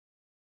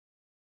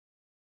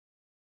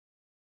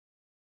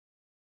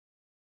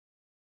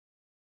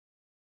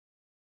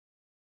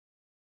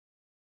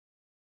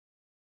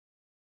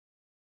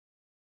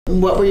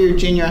What were your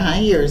junior high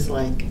years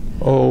like?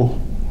 Oh,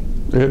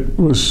 it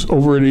was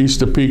over at East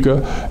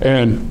Topeka,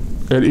 and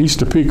at East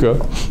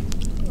Topeka,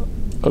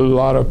 a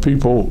lot of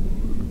people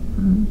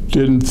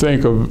didn't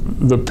think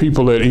of the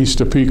people at East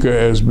Topeka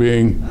as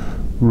being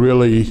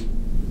really,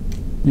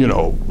 you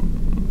know,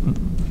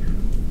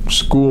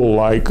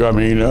 school-like. I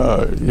mean,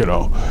 you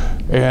know,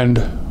 and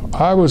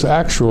I was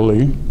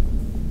actually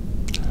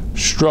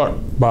struck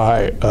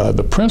by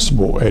the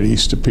principal at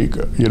East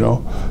Topeka, you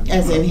know.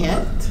 As in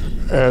hit?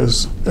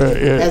 As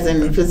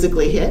in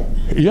physically hit?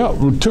 Yeah,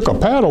 took a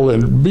paddle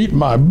and beat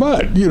my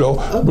butt, you know,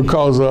 okay.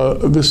 Because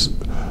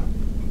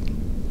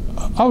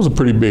I was a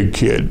pretty big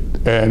kid,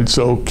 and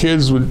so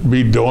kids would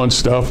be doing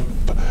stuff,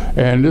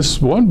 and this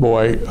one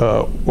boy,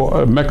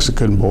 a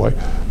Mexican boy,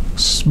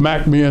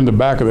 smacked me in the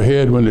back of the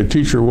head when the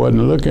teacher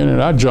wasn't looking,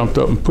 and I jumped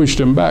up and pushed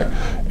him back,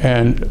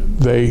 and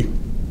they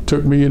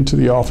took me into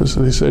the office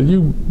and they said,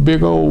 "You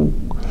big old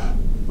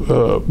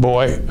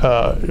boy,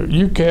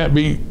 you can't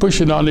be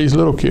pushing on these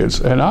little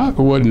kids." And I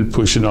wasn't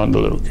pushing on the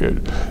little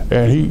kid.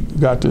 And he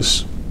got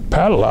this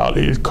paddle out.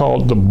 It's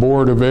called the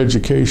Board of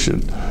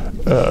Education.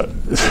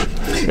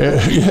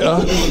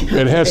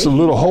 It had some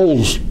little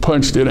holes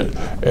punched in it.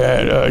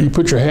 And you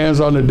put your hands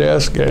on the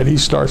desk and he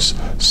starts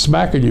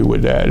smacking you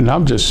with that. And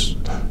I'm just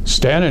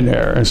standing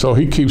there. And so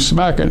he keeps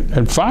smacking.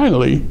 And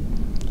finally,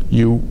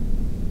 you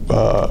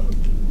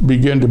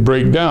begin to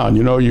break down.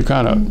 You know, you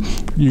kind of,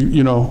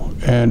 you know,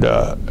 and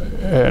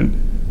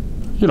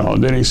you know,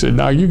 and then he said,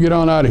 "Now you get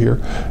on out of here,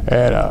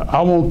 and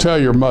I won't tell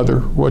your mother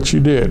what you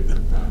did."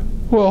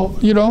 Well,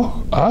 you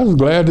know, I was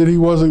glad that he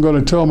wasn't going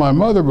to tell my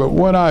mother, but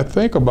when I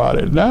think about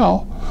it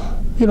now,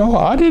 you know,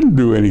 I didn't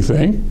do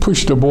anything,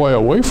 pushed the boy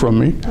away from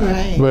me,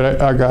 right. But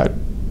I got,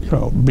 you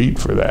know, beat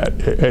for that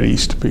at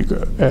East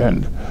Topeka.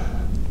 And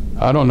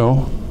I don't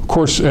know, of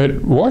course,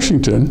 at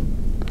Washington,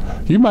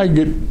 you might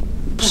get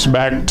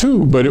smacked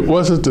too, but it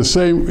wasn't the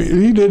same.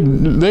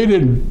 They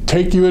didn't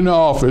take you in the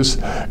office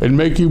and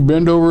make you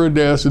bend over a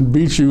desk and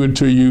beat you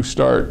until you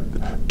start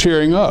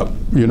tearing up,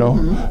 you know.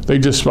 Mm-hmm. They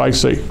just might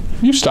say,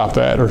 "You stop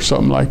that," or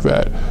something like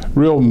that.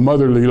 Real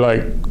motherly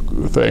like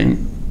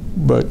thing.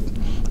 But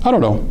I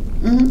don't know.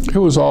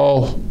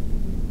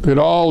 Mm-hmm. It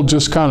all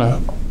just kind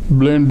of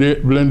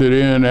blended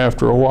in.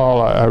 After a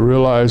while, I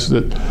realized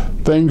that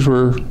things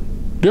were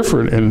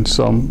different in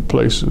some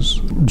places.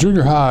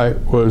 Junior high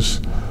was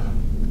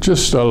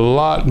just a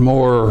lot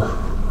more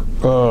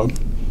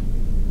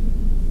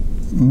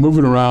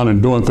moving around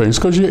and doing things,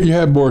 because you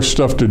had more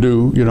stuff to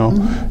do, you know.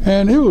 Mm-hmm.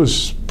 And it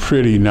was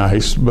pretty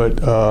nice, but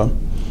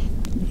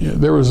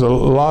there was a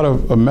lot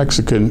of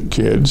Mexican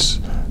kids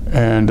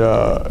and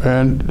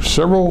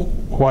several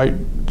white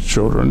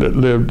children that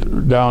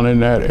lived down in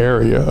that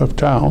area of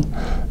town.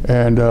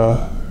 And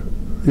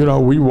you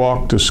know, we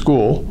walked to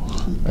school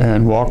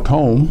and walked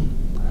home,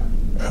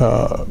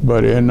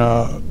 but in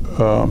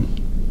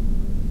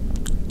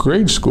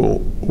grade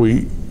school,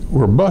 we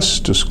were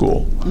bused to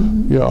school.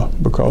 Mm-hmm. Yeah,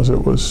 because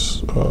it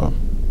was,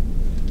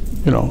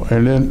 you know,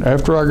 and then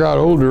after I got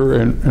older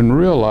and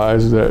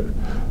realized that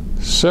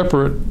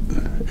separate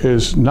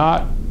is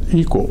not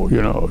equal,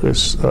 you know,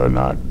 it's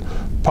not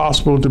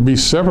possible to be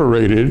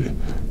separated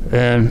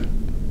and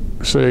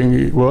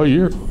saying, well,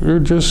 you're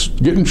just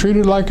getting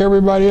treated like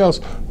everybody else,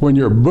 when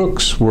your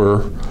books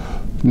were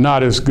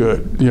not as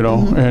good, you know.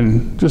 Mm-hmm.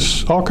 And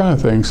just all kind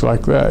of things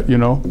like that, you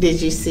know.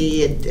 Did you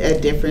see a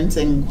difference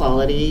in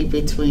quality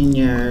between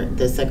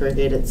the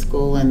segregated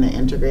school and the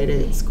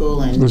integrated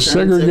school? The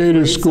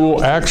segregated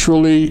school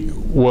actually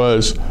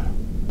was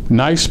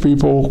nice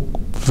people,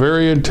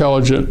 very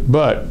intelligent,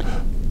 but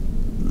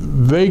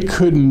they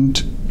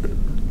couldn't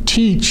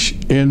teach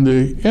in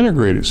the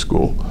integrated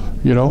school,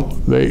 you know.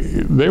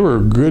 They were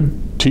good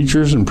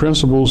teachers and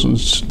principals and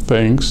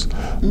things,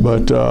 mm-hmm.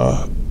 but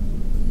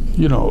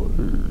you know,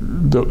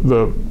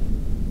 the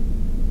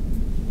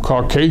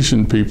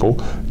Caucasian people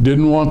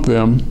didn't want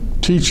them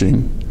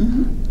teaching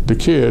mm-hmm. the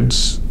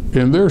kids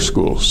in their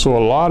schools. So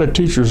a lot of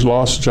teachers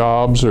lost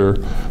jobs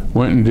or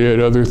went and did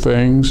other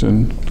things.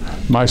 And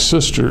my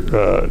sister,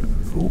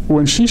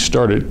 when she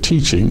started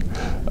teaching,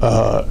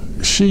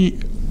 she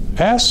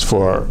asked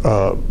for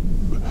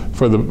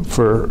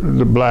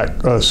the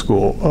black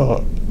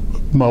school,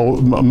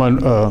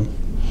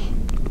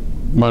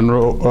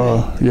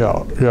 Monroe,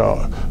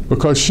 yeah,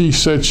 because she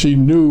said she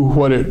knew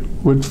what it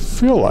would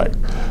feel like.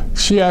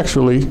 She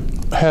actually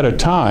had a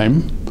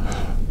time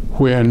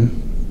when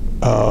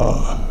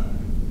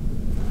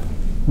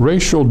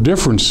racial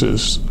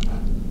differences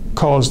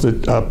caused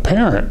a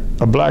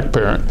black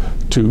parent,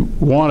 to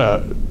want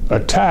to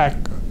attack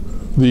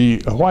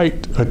the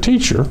white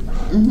teacher,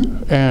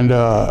 mm-hmm. and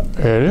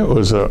it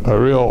was a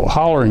real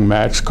hollering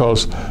match,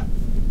 because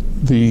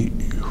the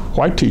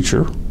white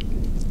teacher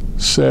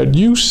said,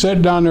 "You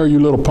sit down there, you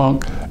little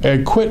punk,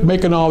 and quit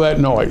making all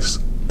that noise."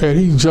 And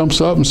he jumps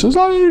up and says,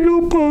 "I ain't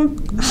no punk."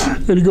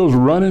 And he goes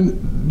running,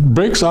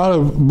 breaks out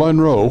of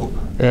Monroe,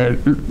 and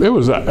it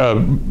was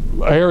a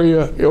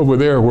area over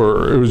there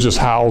where it was just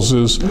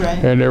houses,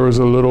 right. and there was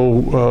a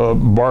little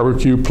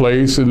barbecue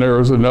place, and there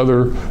was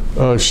another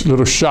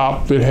little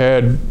shop that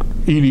had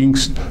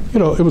eatings. You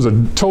know, it was a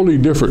totally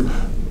different.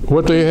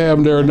 What they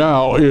have there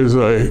now is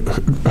a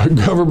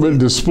government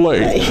display.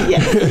 Right.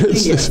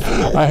 Yes. Yes.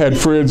 I had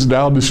friends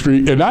down the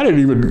street, and I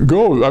didn't even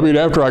go. I mean,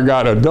 after I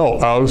got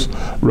adult, I was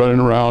running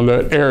around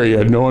that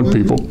area knowing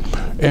people.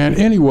 And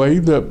anyway,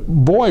 the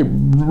boy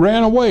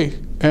ran away.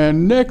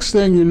 And next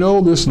thing you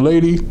know, this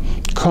lady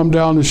come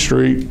down the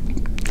street,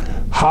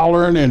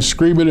 hollering and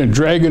screaming and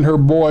dragging her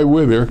boy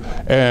with her,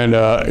 and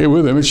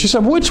with him. And she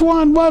said, "Which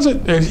one was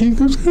it?" And he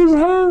goes, "It was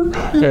her."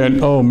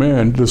 And oh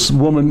man, this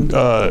woman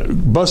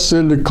busts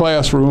in the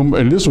classroom,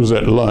 and this was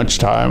at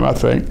lunchtime, I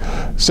think.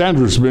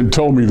 Sandra's been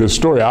told me this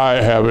story. I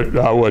haven't.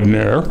 I wasn't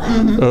there,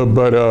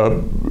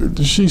 but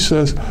she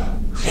says,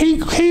 "He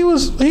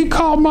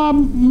called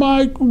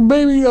my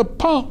baby a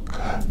punk."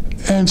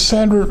 And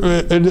Sandra,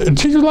 and the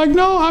teacher's like,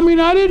 "No, I mean,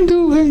 I didn't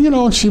do it," you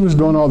know, and she was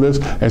doing all this.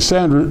 And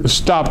Sandra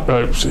stopped,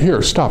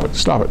 "Here, stop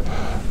it.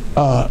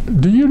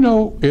 Do you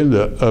know in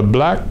the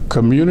black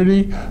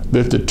community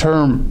that the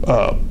term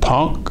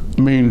punk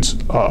means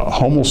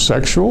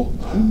homosexual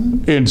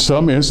in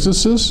some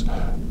instances?"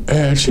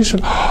 And she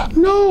said,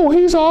 "No,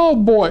 he's all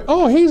boy.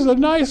 Oh, he's a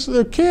nice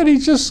kid.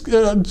 He's just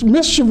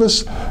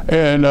mischievous."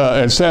 And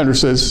Sandra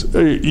says,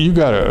 "You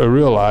got to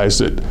realize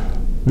that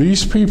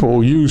these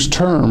people use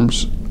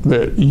terms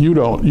that you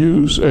don't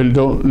use and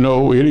don't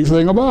know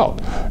anything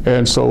about."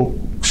 And so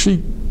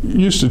she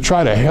used to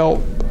try to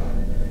help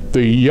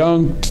the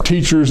young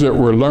teachers that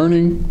were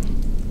learning,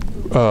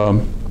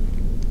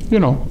 you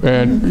know,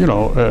 and, you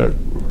know,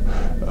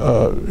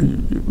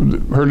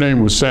 her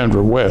name was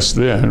Sandra West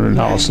then, and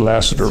now it's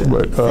Lassiter.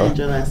 But,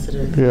 Sandra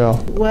Lassiter. Yeah.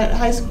 What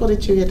high school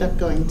did you end up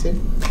going to?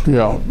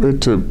 Yeah,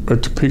 at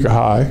Topeka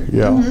High,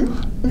 yeah.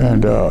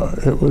 And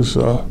it was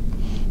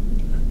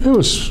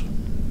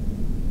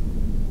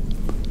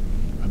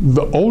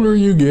the older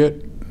you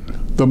get,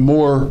 the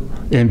more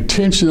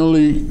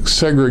intentionally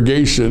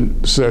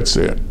segregation sets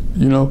in.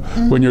 You know,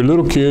 when you're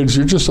little kids,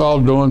 you're just all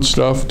doing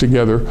stuff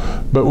together.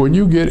 But when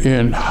you get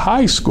in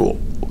high school,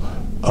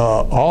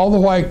 all the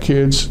white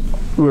kids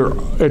were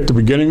at the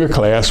beginning of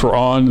class were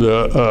on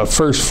the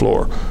first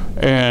floor.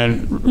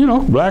 And, you know,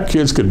 black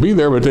kids could be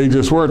there, but they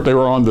just weren't. They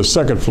were on the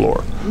second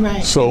floor.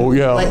 Right. So,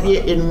 yeah.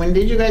 And when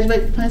did you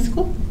graduate from high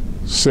school?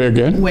 Say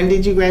again? When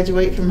did you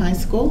graduate from high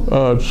school?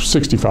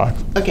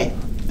 65. Okay.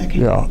 Okay.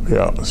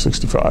 Yeah,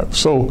 65.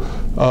 So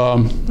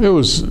it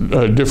was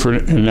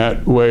different in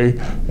that way,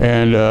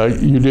 and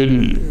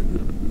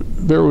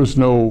there was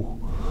no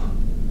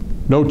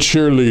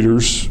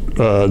cheerleaders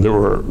that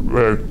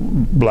were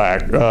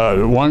black.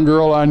 One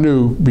girl I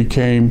knew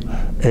became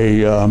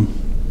a,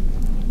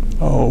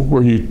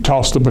 where you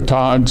toss the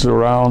batons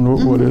around,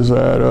 what is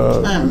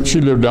that? She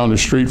lived down the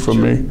street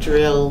from me.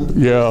 Drill.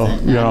 Yeah,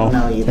 you know,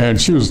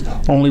 and she was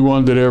the only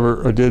one that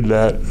ever did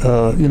that,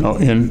 you know,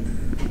 in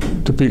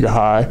Topeka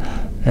High.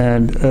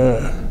 And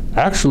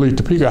actually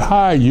Topeka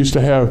High used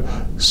to have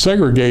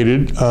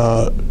segregated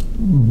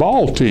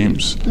ball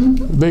teams.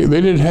 They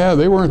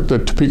weren't the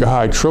Topeka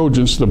High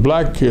Trojans. The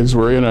black kids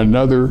were in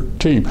another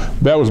team.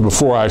 That was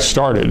before I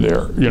started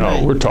there. You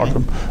know, we're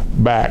talking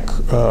back.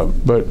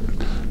 But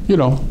you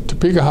know,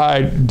 Topeka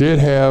High did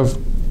have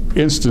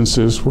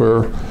instances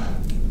where,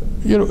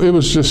 you know, it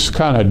was just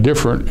kind of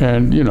different,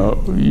 and you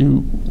know,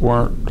 you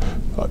weren't.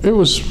 It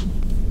was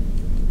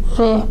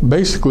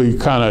basically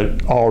kind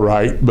of all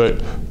right,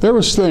 but there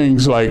was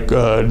things like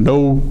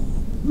no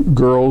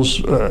girls,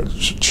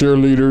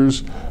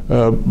 cheerleaders,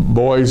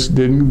 boys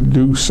didn't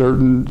do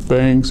certain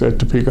things at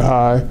Topeka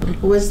High.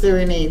 Was there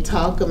any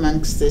talk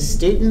amongst the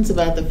students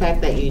about the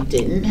fact that you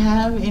didn't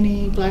have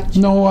any black cheerleaders?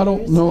 No, I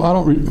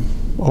don't.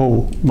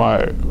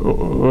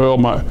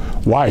 My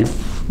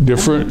wife,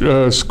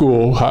 different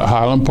school,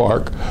 Highland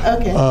Park.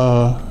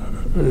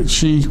 Okay.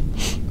 She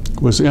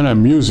was in a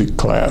music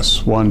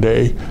class one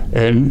day,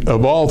 and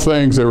of all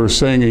things, they were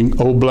singing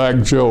 "Oh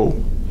Black Joe."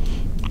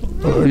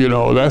 You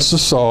know, that's a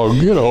song.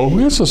 You know,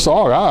 it's a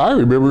song. I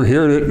remember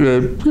hearing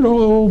it. You know,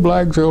 "Oh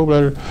Black Joe,"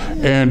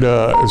 and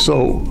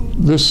so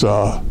this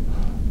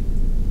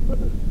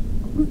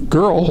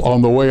girl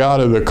on the way out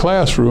of the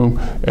classroom,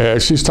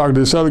 she's talking to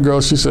this other girl.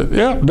 She said,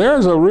 "Yeah,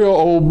 there's a real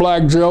old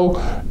Black Joe,"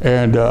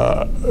 and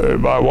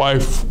my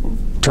wife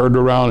turned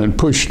around and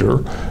pushed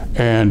her,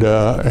 and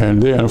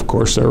then of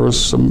course there was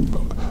some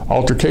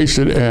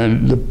altercation,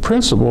 and the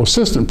principal,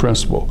 assistant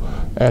principal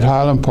at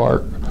Highland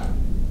Park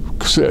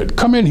said,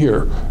 "Come in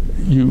here,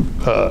 you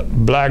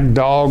black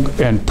dog,"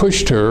 and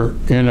pushed her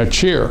in a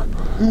chair.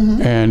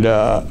 And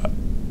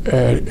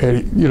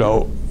you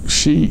know,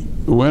 she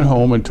went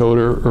home and told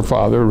her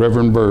father,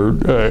 Reverend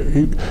Bird,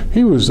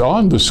 he was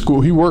on the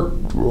school, he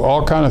worked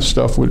all kind of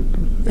stuff with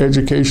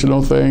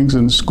educational things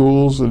in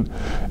schools,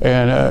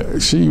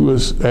 and she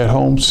was at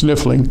home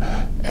sniffling,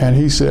 and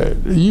he said,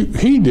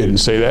 he didn't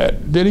say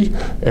that, did he?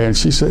 And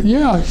she said,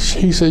 yeah.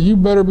 He said, you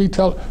better be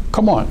telling.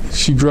 Come on.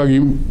 She drug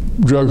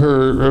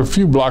her a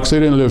few blocks. They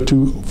didn't live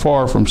too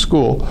far from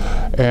school,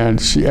 and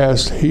he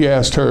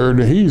asked her,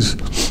 you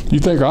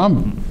think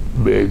I'm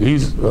big?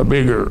 He's a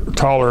bigger,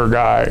 taller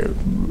guy.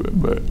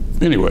 But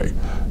anyway,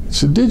 he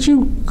said, did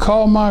you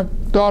call my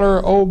daughter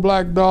an old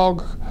black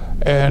dog?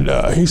 And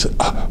he said,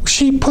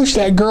 she pushed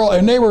that girl,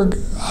 and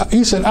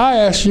he said, I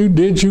asked you,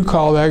 did you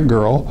call that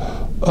girl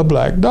a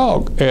black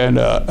dog? And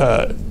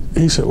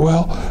he said,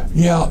 well,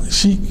 yeah,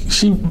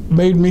 she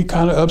made me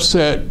kind of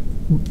upset.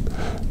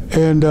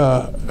 And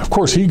of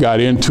course, he got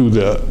into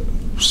the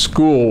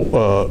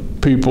school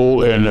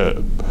people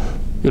and,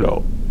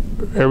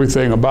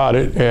 everything about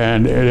it.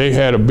 And they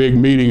had a big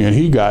meeting, and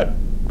he got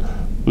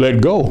let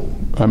go.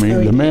 I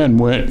mean, the man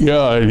went, and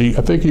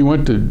I think he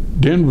went to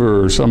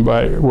Denver or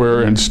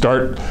somewhere and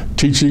start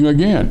teaching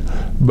again.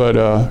 But,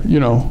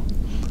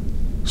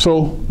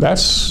 so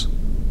that's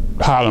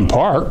Highland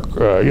Park,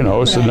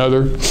 it's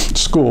another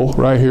school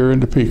right here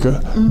in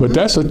Topeka. Mm-hmm. But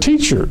that's a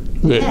teacher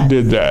that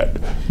did that.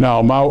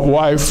 Now, my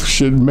wife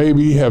should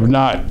maybe have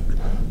not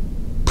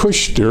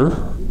pushed her,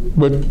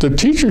 but the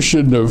teacher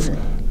shouldn't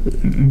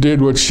have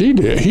did what he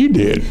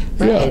did.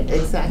 Right,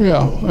 exactly.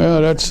 Yeah,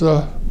 that's...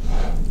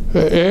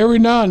 every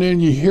now and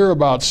then you hear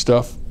about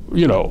stuff,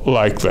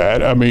 like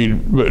that. I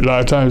mean, but a lot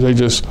of times they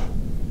just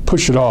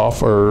push it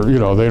off, or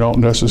they don't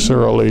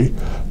necessarily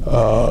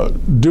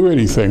do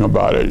anything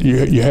about it.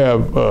 You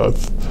have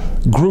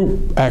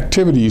group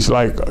activities,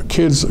 like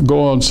kids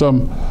go on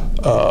some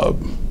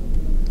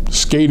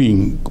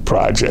skating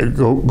project,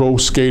 go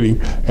skating,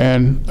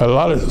 and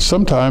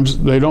sometimes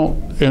they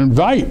don't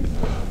invite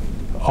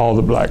all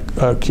the black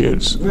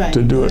kids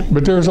to do it,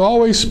 but there's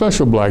always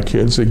special black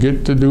kids that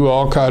get to do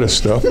all kind of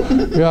stuff.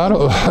 I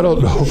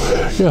don't know.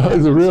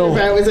 The real.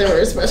 If I was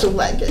ever special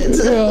black kids.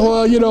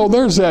 Well,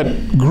 there's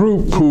that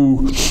group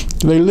who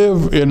they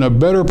live in a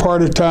better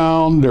part of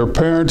town. Their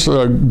parents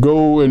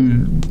go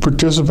and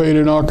participate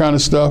in all kind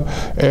of stuff,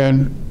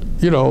 and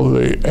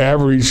the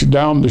average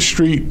down the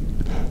street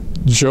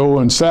Joe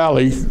and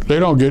Sally, they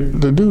don't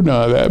get to do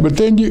none of that. But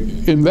then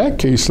in that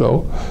case,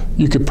 though,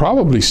 you could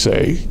probably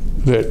say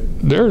that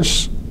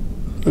there's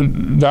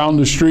down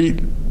the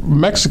street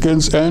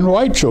Mexicans and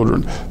white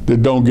children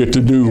that don't get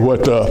to do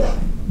what the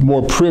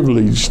more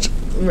privileged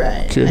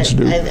kids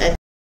do.